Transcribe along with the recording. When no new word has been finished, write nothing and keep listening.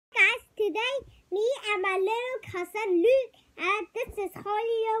today, me and my little cousin Luke, and this is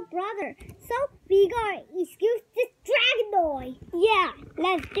Holly's little brother. So we gotta excuse this dragonoid. Yeah,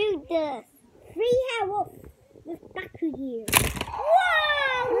 let's do this. Three-head wolf with Bakugan.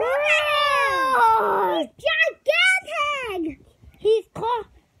 Whoa! Look at him! He's gigantic! He's called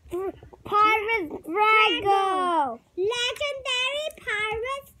Pirate Drago. Legendary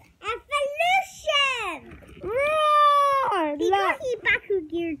Pirates Evolution! Roar! Because he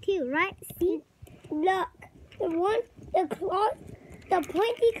Bakugan too, right? See? Look, the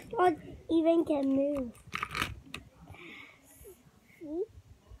pointy claws even can move. See?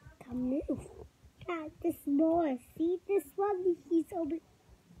 Can move. The smallest. See this one? He's over.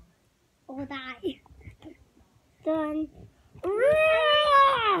 Or die. Done.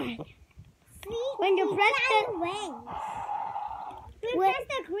 Roar! See? When you press the wings. When you press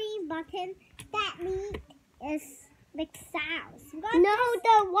the green button, that means is make sounds. No,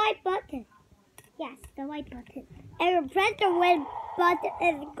 the white button. Yes, the white button. And you press the red button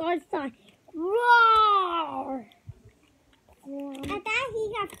and it goes on. Roar! And then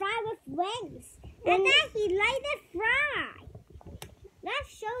he can fly with wings. And then he like to fly. Let's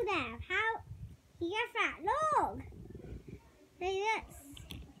show them how he can fly. Look! Like this.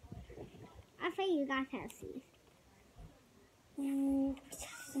 I think you guys can see. He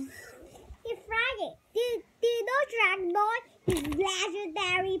flies it. Do you know Dragonoid is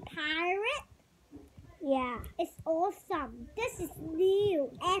legendary pirate? Yeah. It's awesome. This is new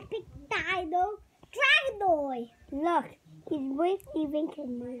epic dino Dragonoid. Look, his wings even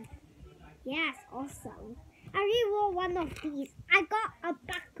can move. Yes, awesome. I really want one of these. I got a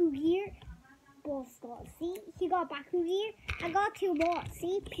Bakugan. See, he got Bakugan. I got two more.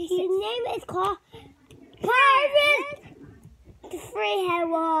 See, his name is called Pirate Three-Head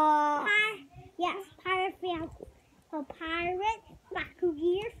Wolf. Yes, Pirate Three-Head Wolf. So Pirate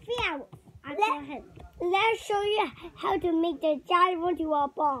Bakugan Three-Head Wolf. Let's show you how to make the giant one to a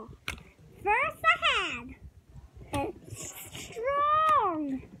ball. First ahead. And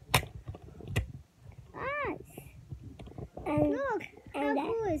strong. Nice. And look, how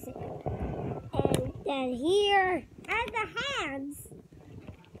cool is it? And then here. And the hands.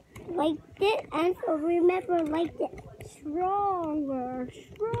 Like this. And so remember, like this. Stronger,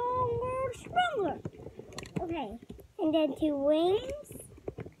 stronger, stronger. Okay. And then two wings.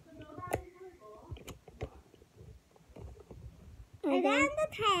 And then the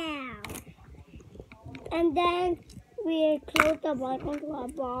tail. And then we close the bottom to a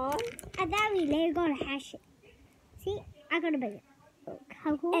ball. And then we later gonna hash it. See? I'm gonna make it.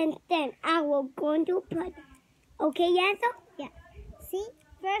 How cool. And then I will going to put. Okay, Enzo? Yeah. See?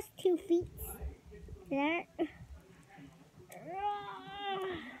 First 2 feet. There.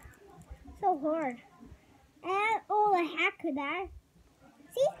 So hard. And all the heck there.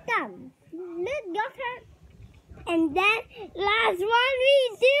 See? Done. Look, your turn. And then last one we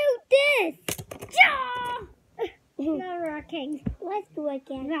do this. No rocking. Let's do it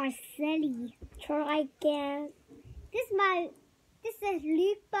again. You are silly. Try again. This is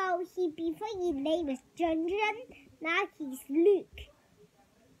Luke, but before his name is Junjun, now he's Luke.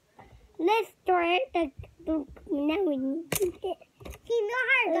 Let's start now we need it. He know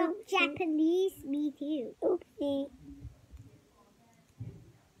how to talk Japanese, me too. Oopsie.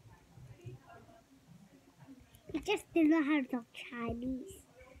 He just didn't know how to talk Chinese.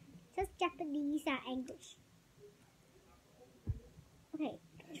 Just Japanese and English. Okay,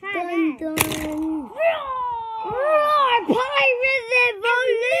 try that. Dun. Roar! Pirate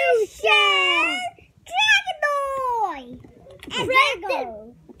Evolution! Dragonoid! And Drago!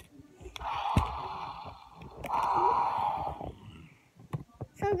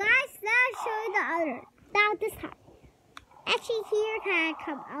 So guys, let's show you the other. Now this time. Actually here can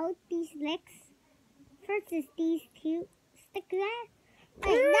come out these legs. First is these two. Stick there.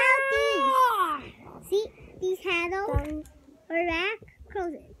 And now these. See? These handles. Or back.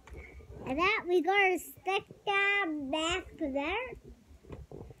 Close it. And then we gotta stick the mask there.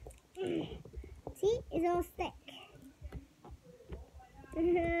 See? It's all stick.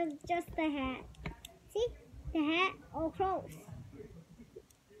 Just the hat. See? The hat all close.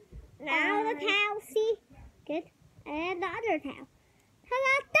 Now the tail. See? Good. And the other tail.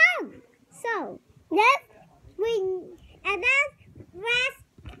 Ta-da! Done! So, and then let's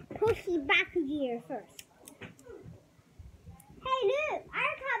push it back here first. Hey Luke, are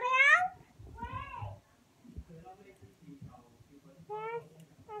you coming out? First,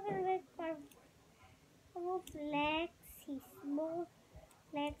 I'm gonna make my legs, his small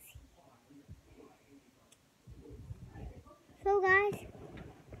legs. So guys,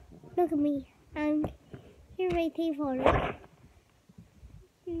 look at me. I'm here waiting for Luke.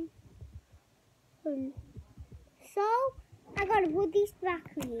 gotta put these back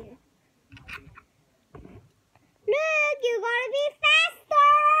here. Look, you gotta be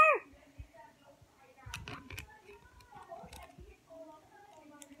faster!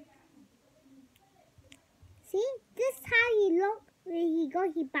 See, this is how he look when he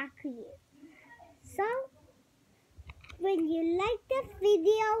got his back here. So, when you like this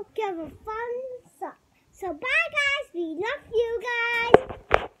video, give a thumbs up. So bye guys, we love you guys.